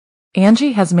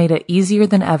Angie has made it easier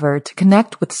than ever to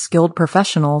connect with skilled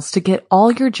professionals to get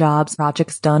all your jobs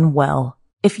projects done well.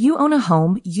 If you own a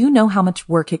home, you know how much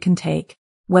work it can take,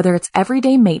 whether it's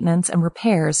everyday maintenance and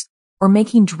repairs or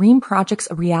making dream projects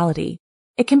a reality.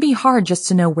 It can be hard just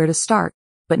to know where to start,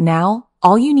 but now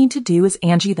all you need to do is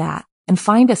Angie that and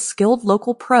find a skilled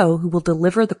local pro who will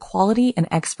deliver the quality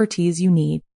and expertise you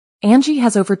need. Angie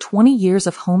has over 20 years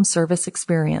of home service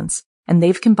experience, and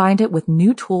they've combined it with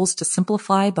new tools to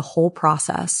simplify the whole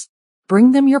process.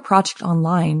 Bring them your project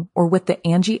online or with the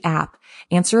Angie app,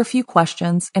 answer a few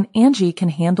questions, and Angie can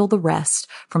handle the rest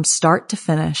from start to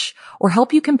finish, or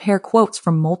help you compare quotes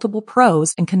from multiple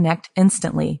pros and connect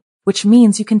instantly, which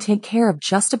means you can take care of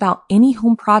just about any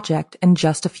home project in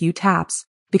just a few taps.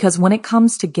 Because when it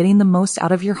comes to getting the most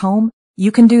out of your home,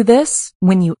 you can do this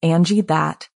when you Angie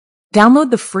that.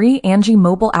 Download the free Angie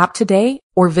mobile app today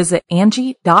or visit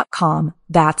Angie.com.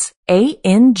 That's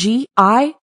ANGI.com.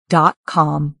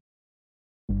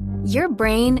 Your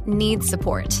brain needs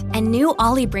support, and new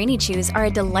Ollie Brainy Chews are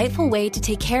a delightful way to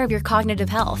take care of your cognitive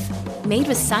health. Made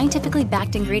with scientifically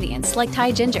backed ingredients like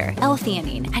Thai ginger,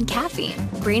 L-theanine, and caffeine,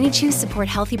 Brainy Chews support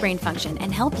healthy brain function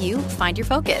and help you find your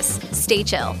focus, stay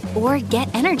chill, or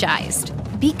get energized.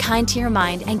 Be kind to your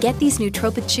mind and get these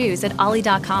nootropic chews at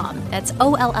Ollie.com. That's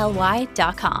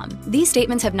OLLY.com. These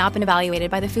statements have not been evaluated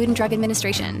by the Food and Drug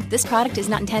Administration. This product is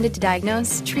not intended to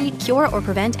diagnose, treat, cure, or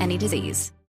prevent any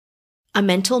disease. A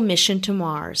Mental Mission to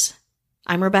Mars.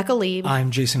 I'm Rebecca Lieb.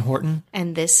 I'm Jason Horton.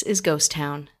 And this is Ghost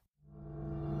Town.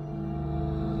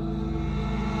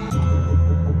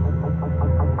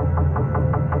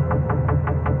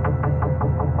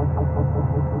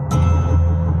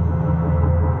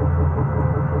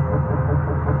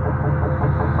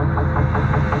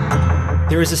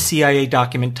 There is a CIA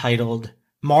document titled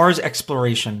Mars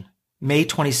Exploration, May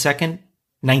 22nd,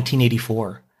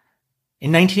 1984.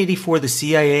 In 1984, the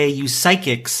CIA used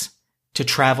psychics to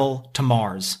travel to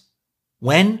Mars.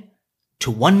 When? To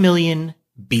 1 million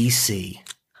BC.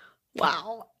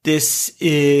 Wow. This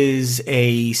is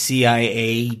a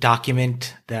CIA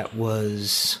document that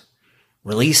was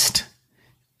released,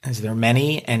 as there are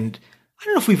many, and I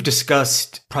don't know if we've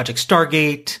discussed Project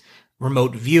Stargate,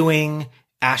 remote viewing,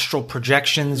 astral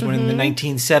projections when in the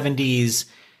 1970s,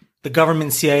 the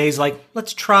government CIA is like,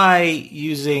 let's try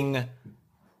using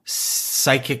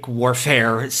psychic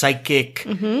warfare, psychic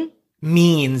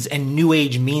means and new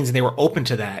age means, and they were open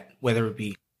to that, whether it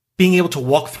be being able to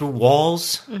walk through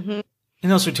walls. And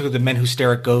also we took the Men Who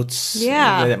Stare at Goats,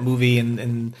 that movie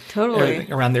and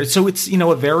totally around there. So it's,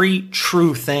 a very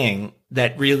true thing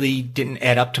that really didn't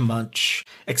add up to much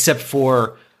except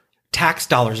for tax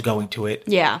dollars going to it.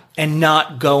 Yeah. And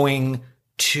not going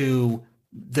to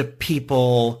the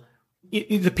people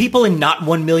in not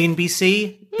 1 million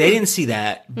BC. They didn't see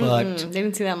that, but they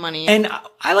didn't see that money. And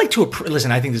I like to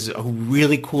listen. I think this is a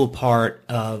really cool part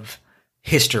of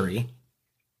history.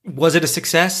 Was it a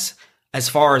success? As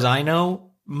far as I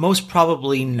know, most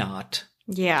probably not.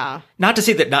 Yeah. Not to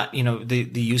say that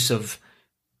the use of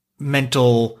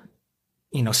mental,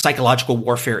 psychological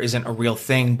warfare isn't a real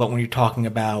thing, but when you're talking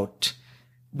about,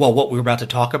 what we're about to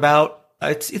talk about,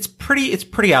 it's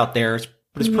pretty out there.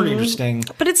 But it's pretty interesting.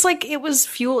 But it's like it was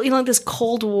fuel, this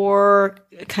Cold War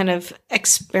kind of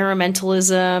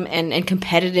experimentalism and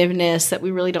competitiveness that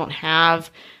we really don't have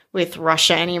with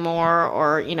Russia anymore,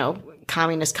 or,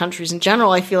 communist countries in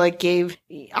general. I feel like gave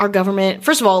our government,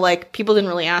 first of all, like people didn't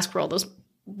really ask where all those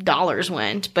dollars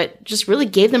went, but just really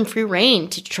gave them free reign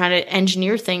to try to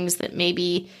engineer things that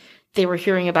maybe they were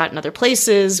hearing about in other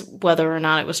places, whether or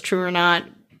not it was true or not.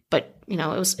 But,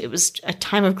 it was a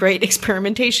time of great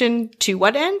experimentation. To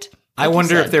what end? I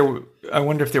wonder if there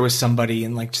was somebody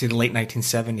in the late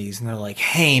 1970s and they're like,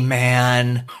 hey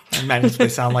man, I imagine what they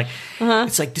sound like.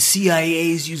 It's like the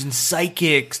CIA is using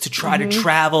psychics to try to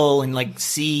travel and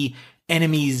see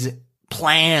enemies'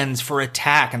 plans for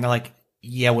attack. And they're like,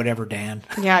 yeah, whatever, Dan.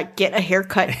 Yeah. Get a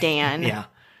haircut, Dan. Yeah.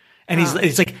 And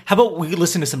he's like, how about we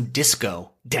listen to some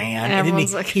disco, Dan? And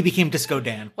then he became Disco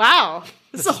Dan. Wow.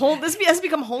 This has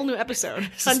become a whole new episode.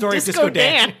 It's the story of Disco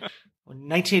Dan. In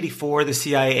 1984, the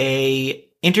CIA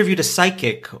interviewed a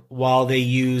psychic while they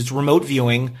used remote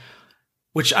viewing,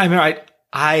 which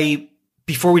I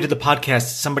before we did the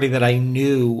podcast, somebody that I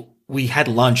knew, we had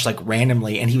lunch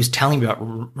randomly, and he was telling me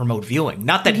about remote viewing.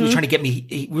 Not that he was trying to get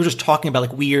me. We were just talking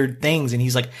about weird things, and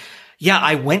he's like, yeah,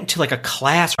 I went to a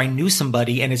class where I knew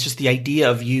somebody, and it's just the idea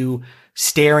of you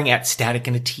staring at static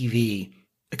in a TV,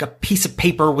 like a piece of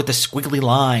paper with a squiggly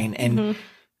line, and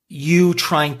you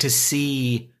trying to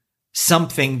see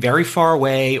something very far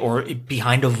away or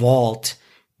behind a vault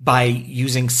by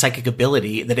using psychic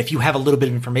ability, that if you have a little bit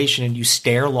of information and you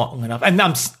stare long enough, and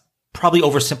I'm probably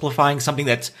oversimplifying something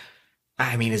that's,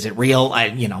 I mean, is it real?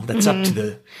 That's up to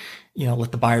the,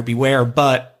 let the buyer beware,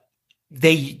 but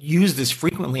they use this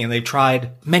frequently and they've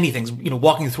tried many things,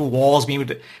 walking through walls, being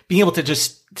able to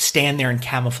just stand there in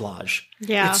camouflage.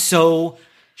 Yeah. It's so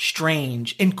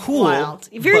strange and cool. Wild.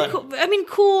 Very cool. I mean,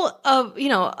 cool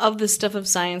of the stuff of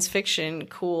science fiction,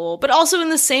 cool, but also in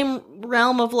the same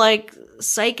realm of like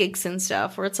psychics and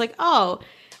stuff where it's like, oh,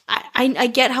 I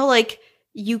get how like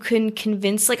you can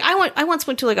convince, like I once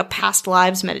went to like a past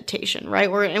lives meditation, right?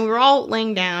 And we were all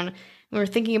laying down and we were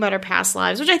thinking about our past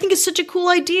lives, which I think is such a cool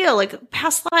idea, like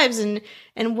past lives and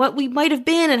what we might have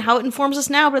been and how it informs us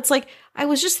now. But it's like, I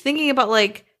was just thinking about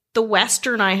like the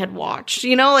Western I had watched,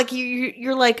 like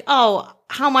you're like, oh,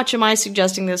 how much am I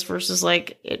suggesting this versus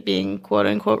like it being quote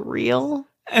unquote real?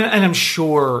 And I'm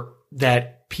sure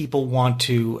that people want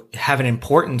to have an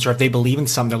importance, or if they believe in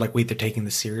something, they're like, wait, they're taking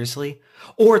this seriously.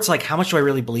 Or it's like, how much do I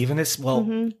really believe in this?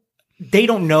 Well, they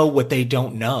don't know what they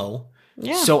don't know.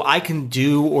 Yeah. So I can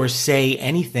do or say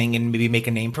anything and maybe make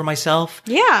a name for myself.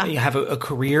 Yeah. Have a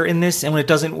career in this. And when it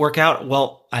doesn't work out,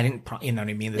 well, I didn't, you know what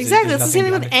I mean? Exactly. It's the same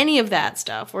thing with any of that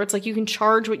stuff where it's like you can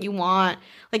charge what you want.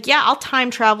 Like, yeah, I'll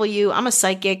time travel you. I'm a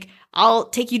psychic. I'll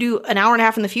take you to an hour and a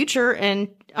half in the future and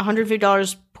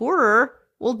 $150 poorer.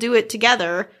 We'll do it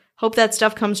together. Hope that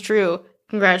stuff comes true.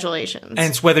 Congratulations. And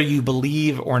it's whether you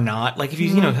believe or not. Like if you,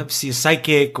 see a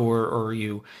psychic or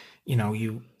you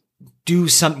do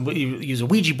something, you use a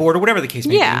Ouija board or whatever the case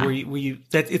may be, where you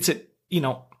that it's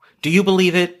do you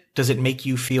believe it? Does it make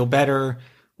you feel better?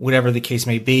 Whatever the case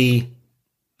may be,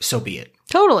 so be it.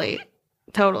 Totally.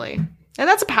 And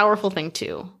that's a powerful thing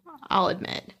too, I'll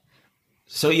admit.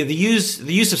 So yeah, the use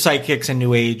of psychics in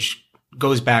New Age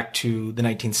goes back to the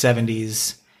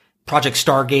 1970s. Project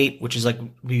Stargate, which is like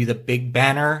maybe the big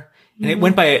banner. And it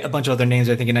went by a bunch of other names.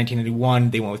 I think in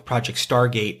 1991, they went with Project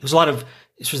Stargate. There was a lot of,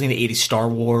 especially in the 80s, Star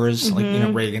Wars,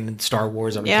 like, Reagan and Star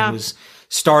Wars. Everything was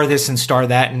star this and star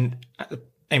that. And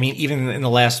I mean, even in the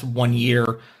last 1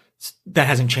 year, that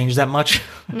hasn't changed that much.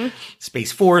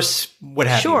 Space Force, what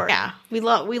have you. Sure. Yeah. We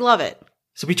love it.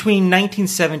 So between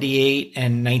 1978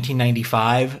 and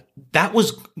 1995, that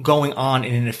was going on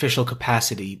in an official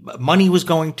capacity. Money was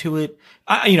going to it.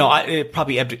 It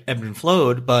probably ebbed and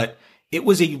flowed, but it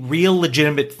was a real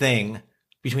legitimate thing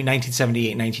between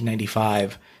 1978 and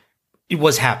 1995. It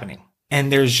was happening. And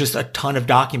there's just a ton of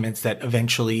documents that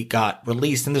eventually got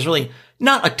released. And there's really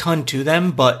not a ton to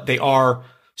them, but they are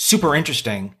super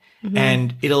interesting.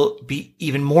 And it'll be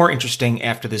even more interesting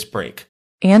after this break.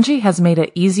 Angie has made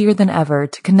it easier than ever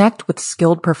to connect with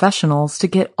skilled professionals to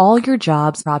get all your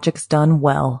jobs projects done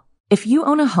well. If you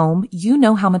own a home, you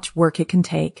know how much work it can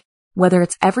take, whether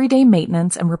it's everyday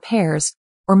maintenance and repairs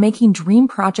or making dream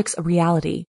projects a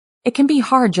reality. It can be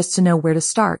hard just to know where to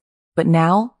start, but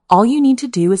now all you need to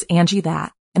do is Angie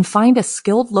that and find a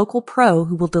skilled local pro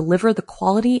who will deliver the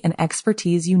quality and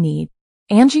expertise you need.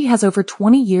 Angie has over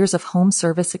 20 years of home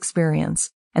service experience,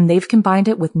 and they've combined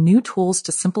it with new tools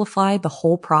to simplify the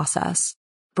whole process.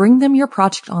 Bring them your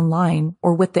project online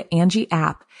or with the Angie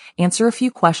app, answer a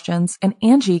few questions, and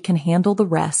Angie can handle the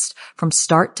rest from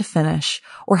start to finish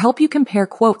or help you compare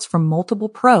quotes from multiple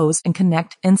pros and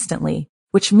connect instantly,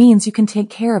 which means you can take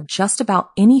care of just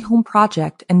about any home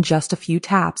project in just a few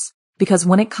taps. Because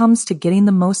when it comes to getting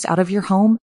the most out of your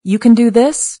home, you can do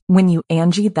this when you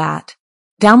Angie that.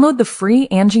 Download the free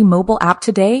Angie mobile app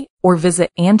today or visit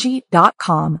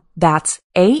Angie.com. That's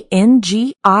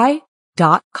ANGI.com.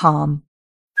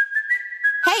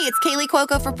 Hey, it's Kaylee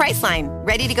Cuoco for Priceline.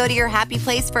 Ready to go to your happy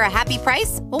place for a happy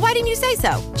price? Well, why didn't you say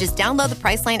so? Just download the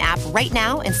Priceline app right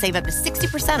now and save up to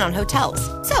 60% on hotels.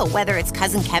 So whether it's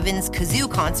Cousin Kevin's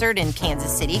Kazoo Concert in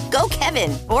Kansas City, go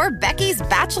Kevin, or Becky's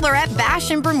Bachelorette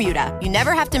Bash in Bermuda, you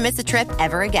never have to miss a trip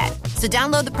ever again. So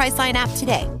download the Priceline app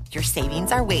today. Your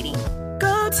savings are waiting.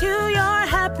 Go to your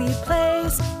happy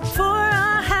place for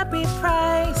a happy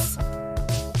price.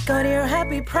 Go to your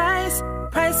happy price,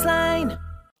 Priceline.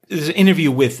 There's an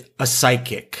interview with a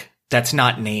psychic that's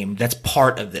not named. That's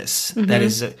part of this. That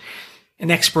is an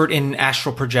expert in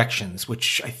astral projections,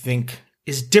 which I think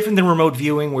is different than remote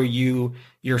viewing, where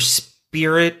your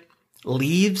spirit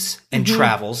leaves and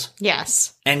travels.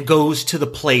 Yes. And goes to the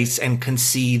place and can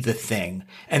see the thing.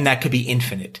 And that could be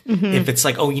infinite. If it's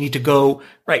like, oh, you need to go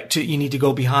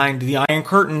behind the Iron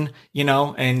Curtain,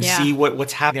 and see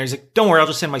what's happening there. He's like, don't worry, I'll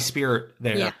just send my spirit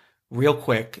there. Yeah. Real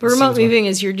quick. But remote viewing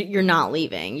is you're not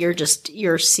leaving.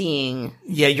 You're seeing.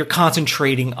 Yeah, you're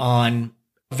concentrating on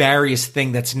various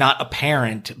thing that's not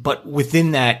apparent, but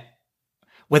within that,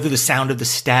 whether the sound of the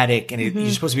static and you're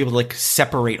supposed to be able to like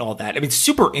separate all that. I mean, it's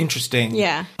super interesting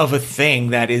of a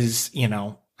thing that is, you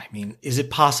know, I mean, is it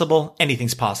possible?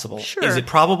 Anything's possible. Sure. Is it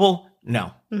probable?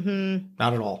 No,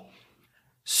 not at all.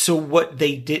 So what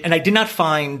they did, and I did not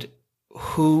find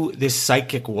who this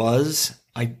psychic was.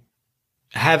 I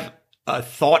have a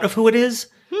thought of who it is,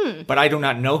 but I do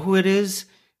not know who it is.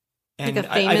 And like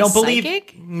a famous I don't believe,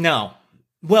 psychic? No.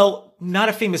 Well, not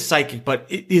a famous psychic, but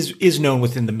it is known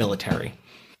within the military.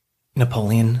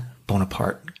 Napoleon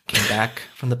Bonaparte came back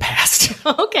from the past.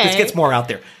 Okay. This gets more out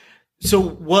there. So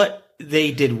what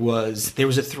they did was there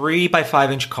was a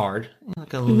 3x5 inch card,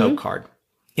 like a little note card,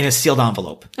 in a sealed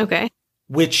envelope. Okay.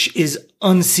 Which is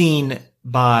unseen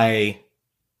by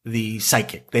the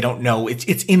psychic. They don't know.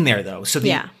 It's in there though. So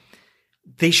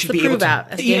they should be able to.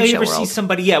 Out, you ever see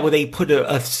somebody, where they put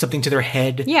something to their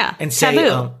head, and say,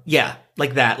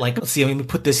 like that. Like, let's see, let me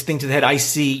put this thing to the head. I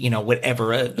see, you know,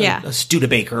 whatever, a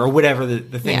Studebaker or whatever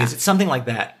the thing is. It's something like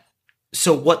that.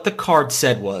 So what the card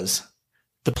said was,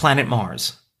 the planet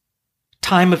Mars,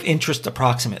 time of interest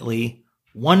approximately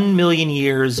 1 million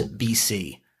years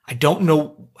BC. I don't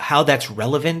know how that's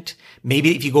relevant.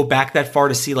 Maybe if you go back that far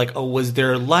to see like, oh, was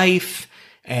there life?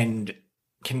 And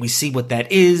can we see what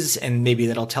that is? And maybe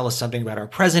that'll tell us something about our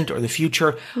present or the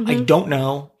future. I don't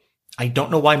know. I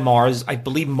don't know why Mars. I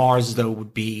believe Mars, though,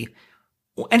 would be,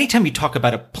 well, anytime you talk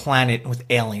about a planet with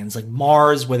aliens, like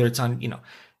Mars, whether it's on, you know,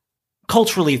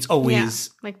 culturally, it's always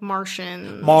like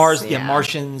Martians.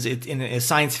 Martians. It's in a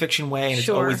science fiction way. And it's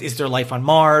always, is there life on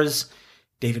Mars?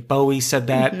 David Bowie said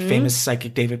that. Famous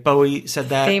psychic David Bowie said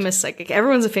that. Famous psychic.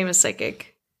 Everyone's a famous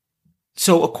psychic.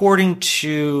 So according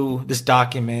to this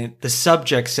document, the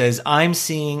subject says, I'm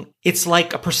seeing, it's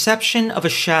like a perception of a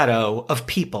shadow of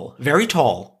people, very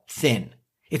tall, thin.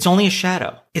 It's only a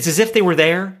shadow. It's as if they were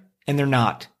there and they're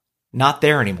not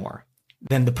there anymore.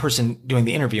 Then the person doing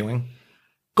the interviewing,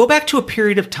 go back to a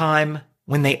period of time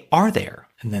when they are there.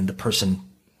 And then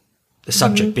the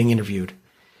subject being interviewed,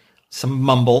 some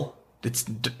mumble. It's,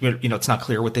 you know, it's not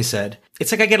clear what they said.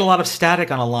 It's like I get a lot of static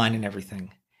on a line and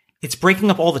everything. It's breaking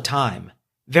up all the time.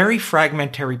 Very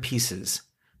fragmentary pieces.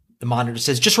 The monitor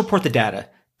says, just report the data.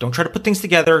 Don't try to put things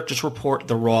together. Just report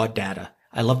the raw data.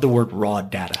 I love the word raw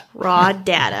data. Raw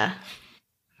data.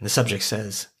 The subject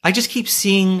says, I just keep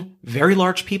seeing very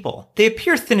large people. They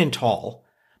appear thin and tall,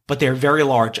 but they're very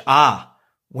large.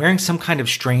 Wearing some kind of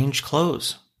strange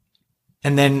clothes.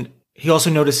 And then he also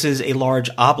notices a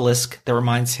large obelisk that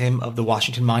reminds him of the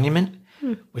Washington Monument,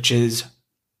 which is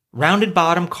rounded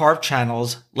bottom carved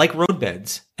channels like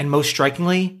roadbeds, and most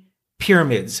strikingly,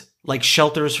 pyramids like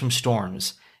shelters from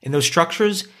storms. In those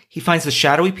structures, he finds the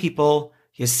shadowy people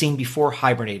he has seen before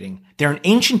hibernating. They're an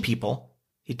ancient people,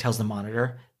 he tells the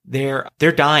monitor. They're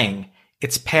dying.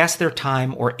 It's past their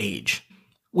time or age,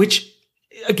 which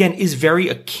again is very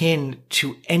akin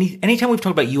to anytime we've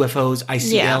talked about UFOs, I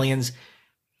see aliens.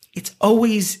 It's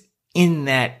always in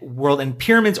that world, and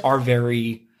pyramids are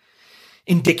very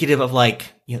indicative of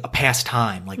like, you know, a past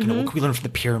time. Like, you know, what can we learn from the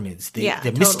pyramids?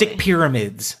 The mystic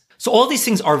pyramids. So all these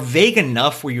things are vague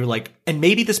enough where you're like, and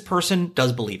maybe this person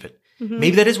does believe it.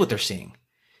 Maybe that is what they're seeing.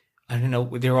 I don't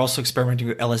know. They're also experimenting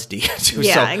with LSD too.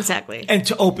 Yeah, exactly. And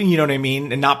to open, you know what I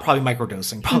mean? And not probably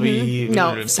microdosing, probably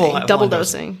double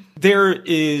dosing. There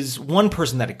is one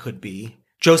person that it could be,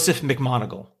 Joseph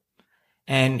McMoneagle.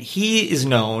 And he is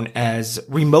known as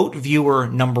remote viewer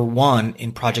number 1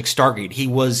 in Project Stargate. He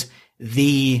was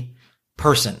the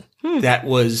person that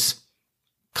was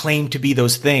claimed to be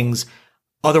those things.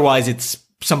 Otherwise, it's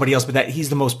somebody else, but that he's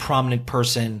the most prominent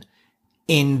person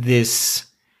in this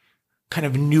kind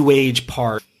of new age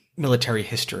part military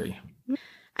history.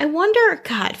 I wonder,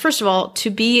 God, first of all, to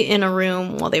be in a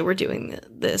room while they were doing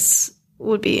this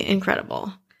would be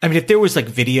incredible. I mean, if there was like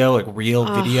video, like real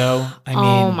video, I mean.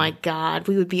 Oh my God,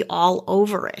 we would be all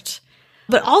over it.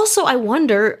 But also, I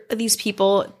wonder, these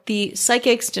people, the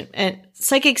psychics and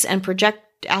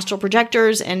astral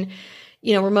projectors and,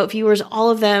 you know, remote viewers, all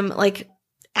of them, like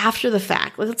after the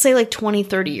fact, let's say like 20,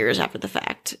 30 years after the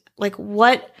fact, like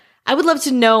what, I would love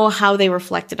to know how they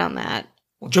reflected on that.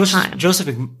 Joseph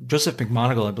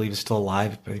McMoneagle, I believe, is still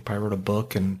alive. He probably wrote a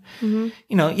book, and you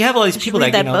know, you have all these people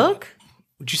that, you know. Book?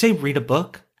 Would you say read a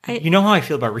book? You know how I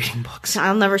feel about reading books.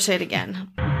 I'll never say it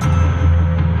again.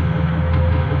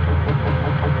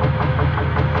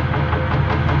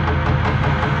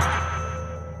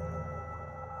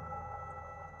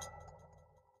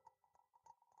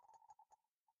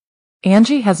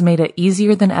 Angie has made it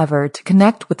easier than ever to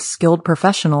connect with skilled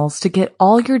professionals to get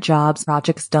all your jobs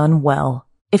projects done well.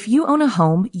 If you own a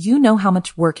home, you know how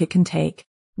much work it can take,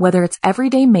 whether it's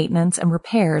everyday maintenance and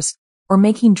repairs or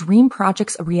making dream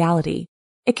projects a reality.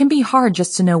 It can be hard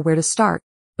just to know where to start,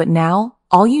 but now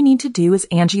all you need to do is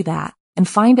Angie that and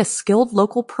find a skilled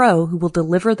local pro who will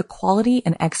deliver the quality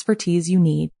and expertise you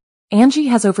need. Angie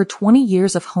has over 20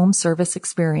 years of home service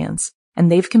experience,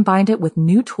 and they've combined it with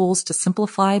new tools to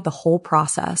simplify the whole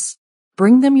process.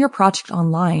 Bring them your project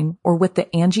online or with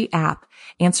the Angie app,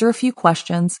 answer a few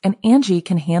questions, and Angie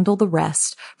can handle the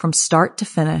rest from start to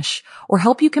finish, or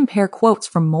help you compare quotes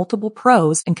from multiple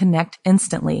pros and connect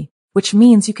instantly, which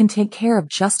means you can take care of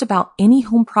just about any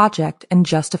home project in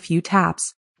just a few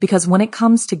taps. Because when it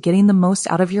comes to getting the most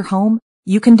out of your home,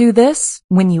 you can do this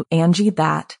when you Angie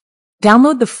that.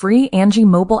 Download the free Angie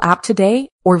mobile app today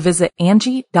or visit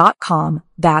Angie.com.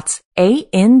 That's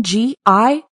ANGI.com.